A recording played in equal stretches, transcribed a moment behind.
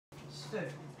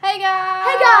Hey guys!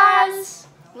 Hey guys!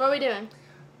 What are we doing?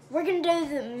 We're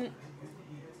gonna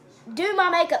do my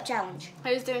makeup challenge.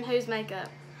 Who's doing whose makeup?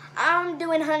 I'm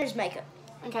doing Hunter's makeup.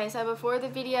 Okay, so before the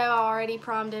video, I already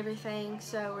primed everything,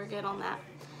 so we're good on that.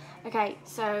 Okay,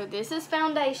 so this is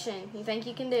foundation. You think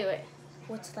you can do it?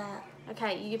 What's that?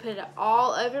 Okay, you can put it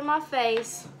all over my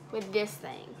face with this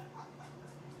thing.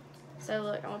 So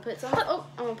look, I'm gonna put some. Oh,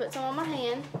 I'm gonna put some on my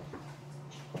hand.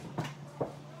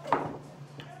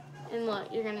 And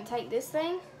look, you're gonna take this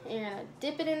thing and you're gonna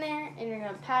dip it in there and you're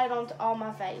gonna pat it onto all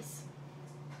my face.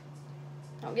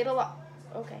 Don't get a lot.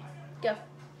 Okay, go.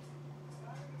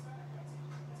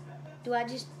 Do I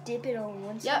just dip it on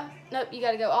one side? Yep. Nope. You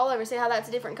gotta go all over. See how that's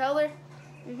a different color?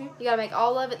 Mhm. You gotta make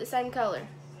all of it the same color.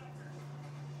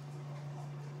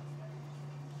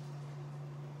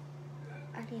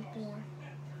 I need more.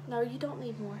 No, you don't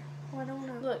need more. Oh, I don't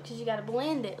know. Look, cause you gotta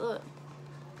blend it. Look.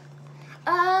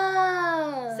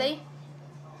 Oh. See?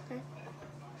 Okay.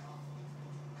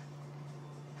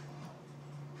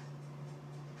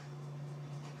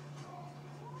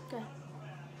 Okay.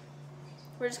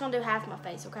 We're just gonna do half my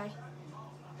face, okay?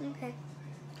 Okay.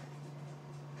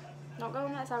 Don't go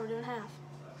on that side. We're doing half.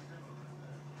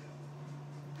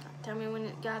 Right, tell me when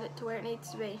it got it to where it needs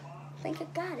to be. I think I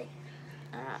got it.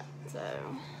 All right. So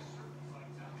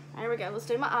there we go. Let's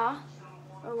do my eye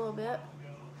a little bit.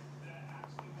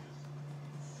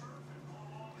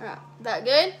 All right. That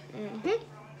good? Mhm.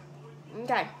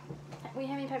 Okay. Will you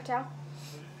have any paper towel?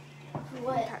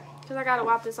 What? Okay. Because I got to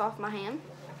wipe this off my hand.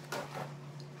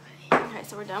 Okay,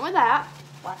 so we're done with that.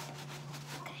 What?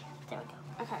 Okay. There we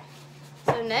go. Okay.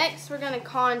 So next we're going to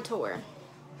contour,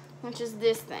 which is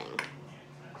this thing.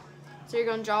 So you're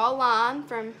going to draw a line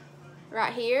from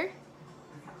right here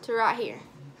to right here.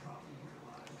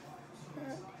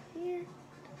 Here.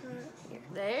 Here.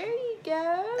 There you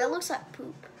go. That looks like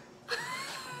poop.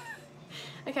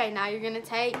 Okay, now you're going to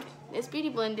take this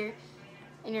beauty blender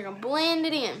and you're going to blend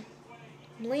it in.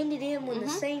 Blend it in with the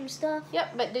same stuff.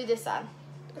 Yep, but do this side.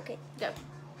 Okay. Go.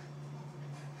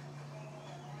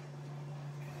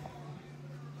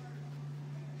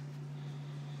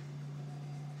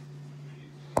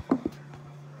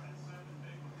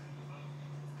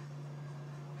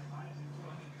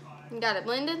 You got it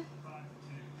blended?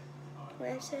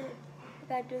 Where I said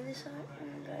I gotta do this side,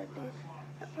 and I gotta do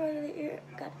that part of the ear,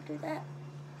 I gotta do that,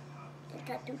 and I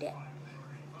gotta do that.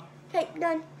 Okay,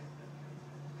 done.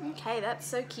 Okay, that's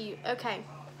so cute. Okay,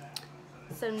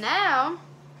 so now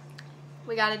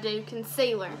we got to do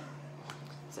concealer.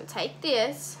 So take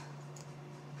this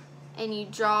and you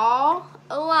draw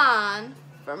a line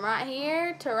from right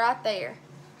here to right there.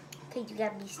 Okay, you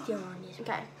gotta be still on this.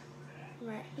 Okay.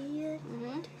 Right here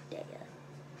Mhm. to there.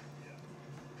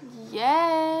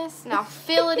 Yes. Now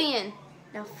fill it in.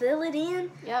 Now fill it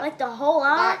in. Yep. Like the whole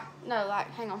eye.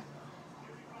 Hang on.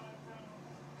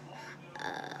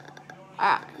 All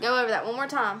right, go over that one more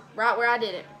time, right where I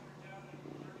did it.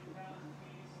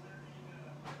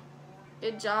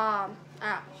 Good job. All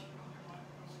right,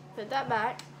 put that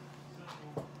back.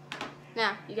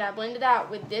 Now, you gotta blend it out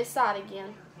with this side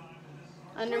again.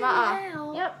 Under my eye.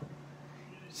 Wow. Yep.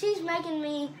 She's making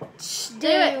me Do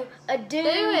it. do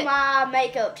it. my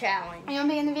makeup challenge. You wanna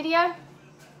be in the video?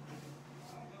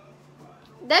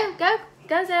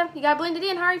 Go, Sam. You gotta blend it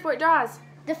in, hurry before it dries.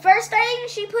 The first thing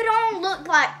she put on looked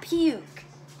like puke.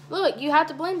 Look, you have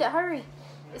to blend it, hurry.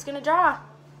 It's gonna dry.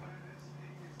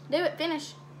 Do it,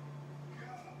 finish.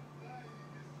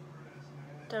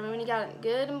 Tell me when you got it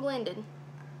good and blended.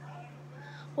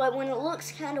 What, when it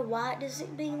looks kind of white, does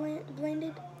it be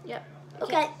blended? Yep.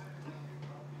 Okay.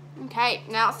 Okay,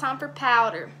 now it's time for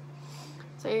powder.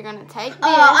 So you're gonna take this.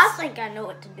 Oh, I think I know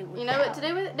what to do with You know what to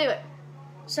do with it? Do it.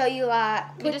 So you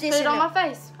You just put it on my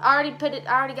face. I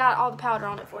already got all the powder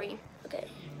on it for you. Okay.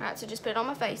 Alright, so just put it on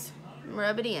my face. And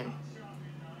rub it in.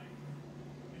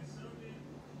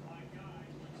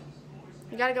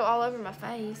 You gotta go all over my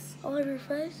face. All over your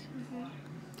face?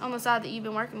 On the side that you've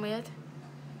been working with.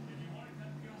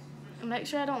 And make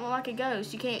sure I don't look like a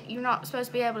ghost. You're not supposed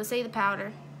to be able to see the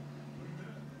powder.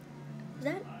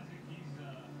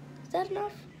 Is that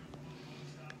enough?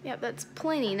 Yep, that's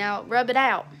plenty. Now rub it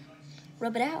out.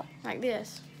 Rub it out. Like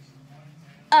this.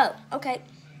 Oh, okay.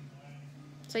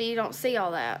 So you don't see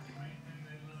all that.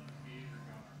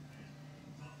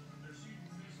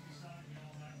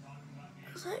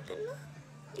 Is that good enough?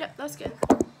 Yep, that's good.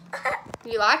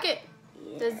 You like it?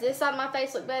 Yeah. Does this side of my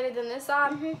face look better than this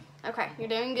side? Mhm. Okay, you're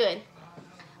doing good.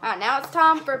 Alright, now it's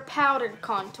time for powdered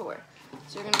contour.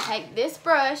 So you're going to take this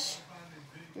brush,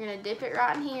 you're going to dip it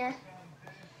right in here.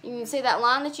 You can see that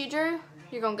line that you drew?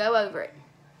 You're going to go over it.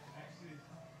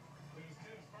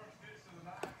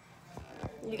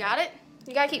 You got it?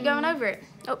 You gotta keep going over it.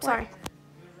 Oh, sorry.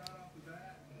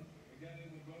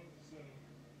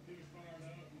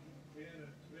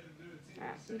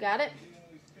 Alright, you got it?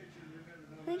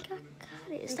 I think I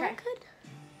got it. Is Okay. that good?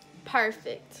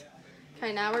 Perfect.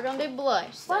 Okay, now we're gonna do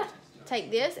blush. So What? take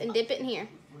this and dip it in here.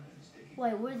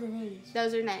 Wait, where are these?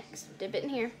 Those are next. Dip it in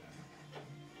here.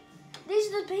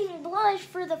 These are the pink blush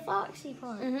for the Foxy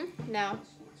part. Now,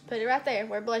 put it right there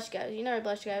where blush goes. You know where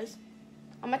blush goes.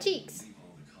 On my cheeks.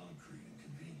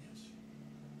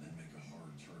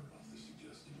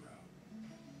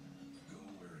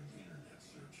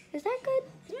 Is that good?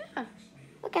 Yeah.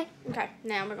 Okay. Okay,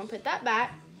 now we're gonna put that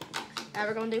back. Now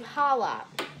we're gonna do highlight.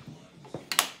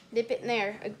 Dip it in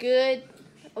there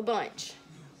a bunch.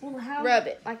 Well, how? Rub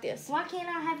it like this. Why can't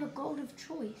I have a gold of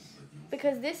choice?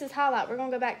 Because this is highlight. We're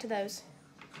gonna go back to those.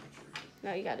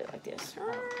 No, you gotta do it like this.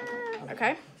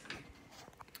 Okay.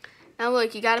 Now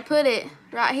look, you gotta put it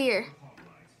right here.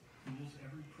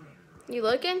 You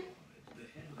looking?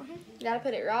 You gotta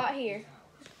put it right here.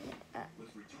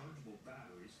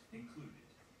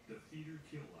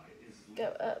 Go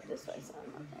up this way some.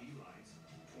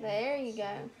 There you go.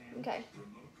 Okay.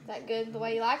 Is that good the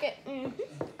way you like it?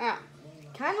 Alright.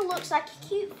 Kind of looks like a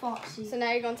cute Foxy. So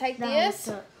now you're gonna take this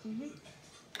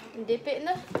and dip it in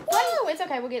the. Oh, it's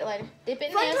okay. We'll get it later. Dip it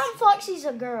in this. Funtime Foxy's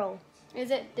a girl. Is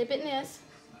it? Dip it in this.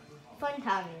 Fun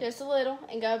time. Just a little,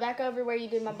 and go back over where you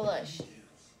did my blush.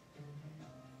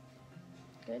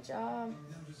 Good job.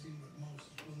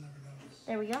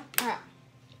 There we go. Alright.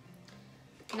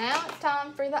 Now it's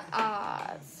time for the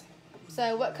eyes.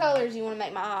 So what colors you want to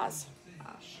make my eyes?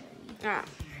 I'll show you. Alright.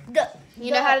 You The-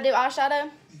 know how to do eyeshadow?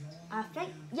 I think,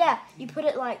 yeah, you put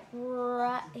it like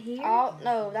right here.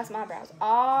 No, that's my brows.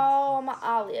 All my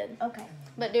eyelid. Okay.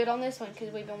 But do it on this one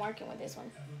because we've been working with this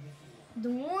one. The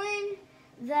one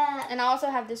that And I also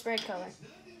have this red color.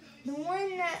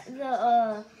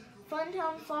 the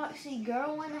Funtime Foxy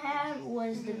girl one had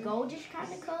was the goldish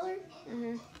kind of color.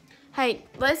 Hey,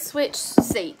 let's switch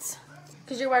seats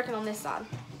because you're working on this side.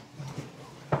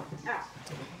 Alright.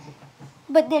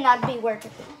 But then I'd be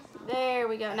working. There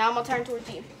we go. Now I'm going to turn towards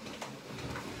you.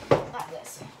 Like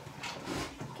this.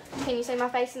 Can you see my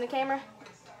face in the camera?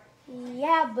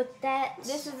 Yeah, but that's...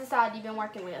 This is the side you've been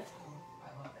working with.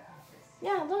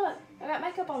 Yeah, look. I got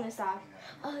makeup on this side.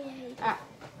 Oh, yeah. You do. Alright.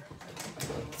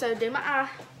 So do my eye.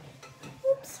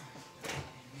 Oops.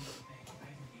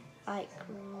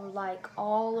 Like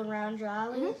all around your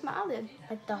eyelid? My eyelid.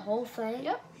 Like the whole thing?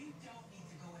 Yep.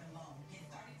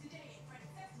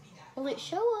 Will it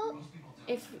show up?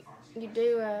 If you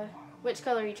do, which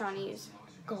color are you trying to use?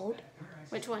 Gold.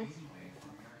 Which one?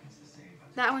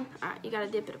 That one? Alright, you gotta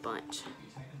dip it a bunch.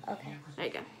 Okay. There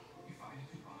you go.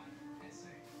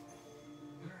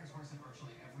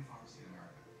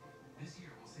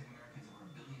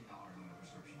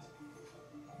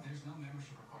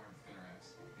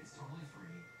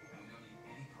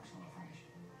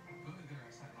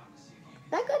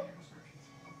 That good?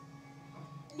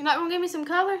 You're not gonna give me some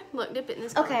color? Look, dip it in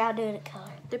this color. Okay, I'll do it in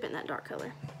color. Dip it in that dark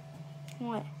color.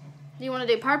 What? Do you want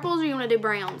to do purples or you want to do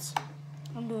browns?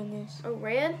 I'm doing this. Oh,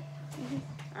 red?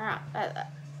 Alright,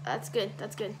 that's good.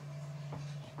 That's good.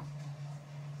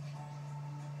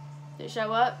 Did it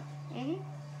show up?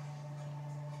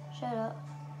 Shut up.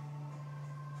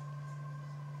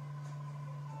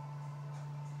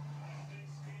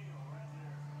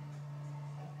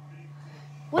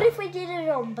 What if we did it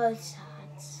on both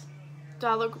sides? Do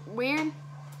I look weird?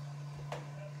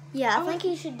 Yeah, I think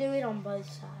you should do it on both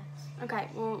sides. Okay,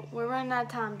 well, we're running out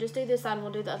of time. Just do this side and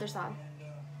we'll do the other side.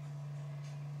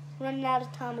 Running out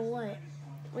of time or what?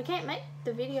 We can't make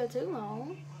the video too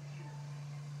long.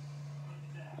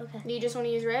 Okay. Do you just want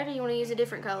to use red or you want to use a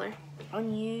different color?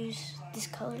 Unuse this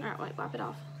color. Alright, wait, wipe it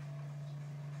off.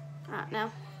 Alright,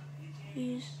 now.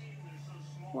 Use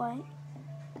white.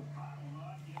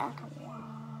 And white.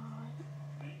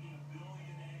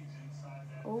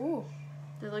 Ooh,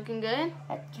 Is it looking good?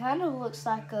 that kind of looks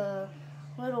like a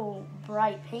little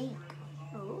bright pink.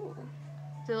 Ooh.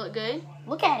 Does it look good?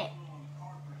 Look at it.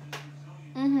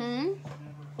 Mm-hmm.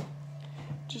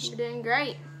 Just You're doing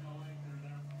great.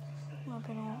 wipe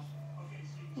it off.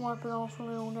 Wipe it off a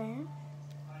little there.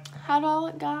 How do I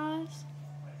look, guys?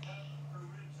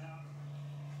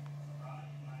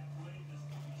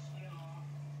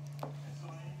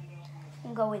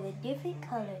 And go with a different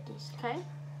color this time.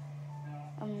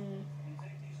 Okay.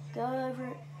 Go over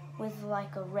it with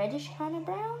like a reddish kind of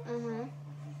brown.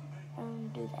 Mm-hmm.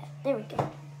 Do that. There we go.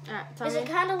 Alright, Does it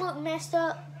kind of look messed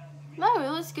up? No, it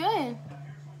looks good.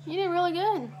 You did really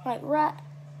good. Like right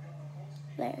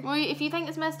there. Well, if you think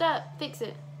it's messed up, fix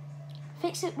it.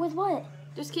 Fix it with what?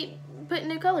 Just keep putting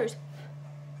new colors.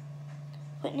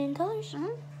 Putting in colors?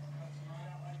 Mhm.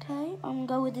 Okay, I'm gonna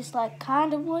go with this like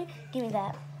kind of blue. Give me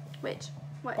that. Which?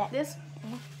 What? That. This?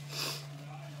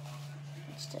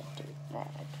 Instead of doing that,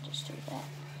 I can just do that.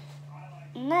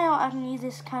 Now I can use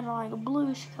this kind of like a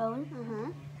bluish color.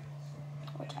 Mhm.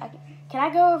 Which can I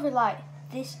go over like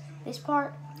this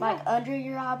part, like under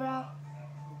your eyebrow?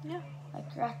 Yeah. Like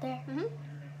right there. Mhm.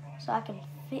 So I can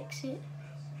fix it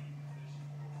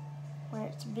where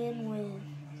it's been with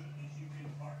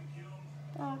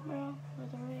the eyebrow, where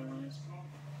the red is.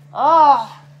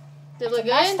 Oh, Did it it's look a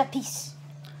good? masterpiece.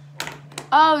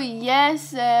 Oh yes,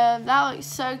 Zeb. That looks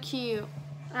so cute.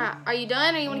 All right, are you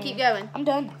done, or you want to keep going? I'm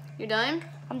done. You're done.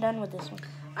 I'm done with this one.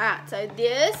 All right, so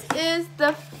this is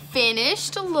the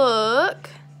finished look.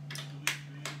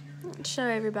 Let's show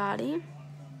everybody.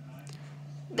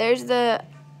 There's the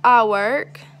eye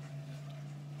work,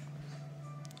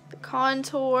 the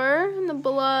contour, and the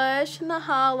blush, and the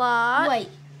highlight. Wait,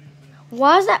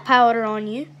 why is that powder on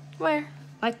you? Where?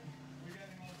 Like,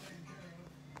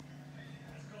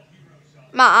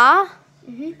 my eye?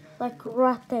 like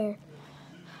right there.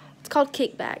 It's called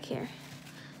kickback here.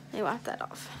 Let me wipe that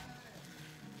off.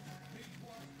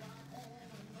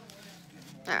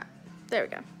 All right, there we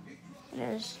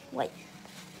go. Wait,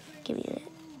 give me that.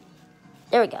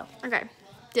 There we go. Okay,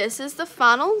 this is the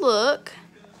final look.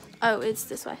 Oh, it's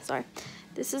this way, sorry.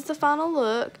 This is the final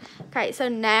look. Okay, so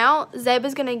now Zeb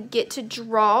is gonna get to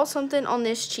draw something on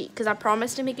this cheek because I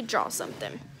promised him he could draw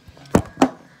something.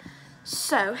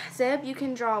 So, Zeb, you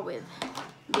can draw with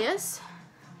this.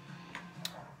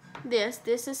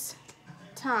 This is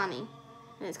tiny,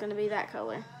 and it's gonna be that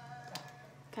color.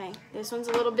 Okay, this one's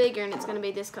a little bigger, and it's gonna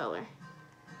be this color.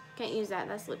 Can't use that,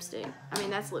 that's lipstick. I mean,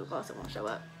 that's lip gloss, it won't show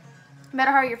up.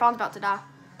 Better hurry, your phone's about to die.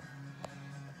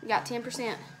 You got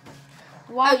 10%.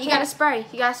 Why Oh, you gotta spray.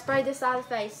 You gotta spray this side of the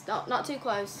face. Not too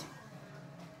close.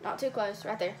 Not too close,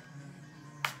 right there.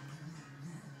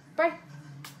 Spray.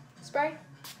 Spray.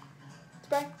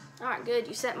 Spray. All right, good.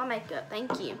 You set my makeup.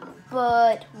 Thank you.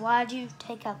 But why'd you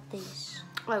take out these?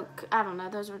 Oh, I don't know.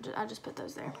 Those were I just put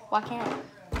those there. Why can't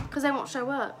I? Because they won't show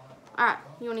up. All right,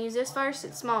 you want to use this first?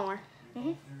 It's smaller.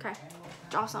 Mhm. Okay.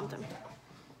 Draw something.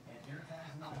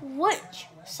 Which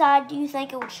side do you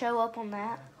think it would show up on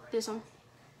that? This one.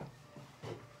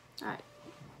 All right.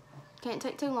 Can't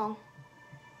take too long.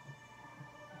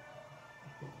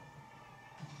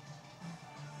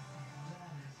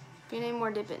 If you need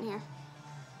more, dip it in here.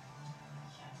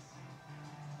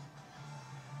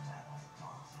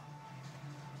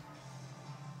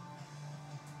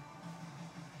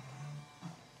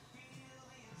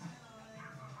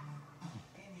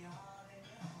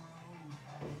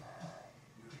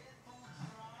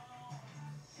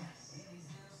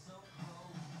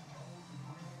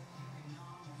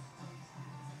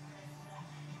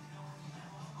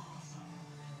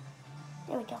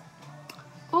 There we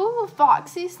go. Ooh,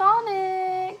 Foxy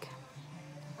Sonic.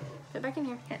 Put it back in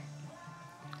here.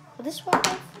 Will this work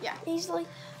Yeah. easily?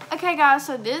 Okay, guys,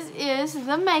 so this is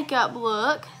the makeup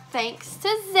look. Thanks to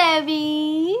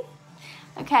Zebby.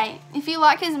 Okay, if you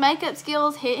like his makeup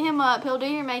skills, hit him up. He'll do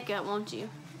your makeup, won't you?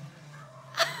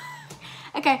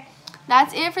 Okay,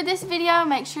 that's it for this video.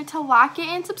 Make sure to like it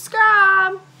and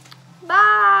subscribe.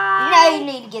 Bye. Now you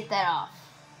need to get that off.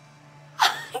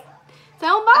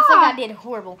 Tell him bye. I think I did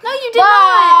horrible. No, you did Bye.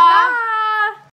 not. Bye.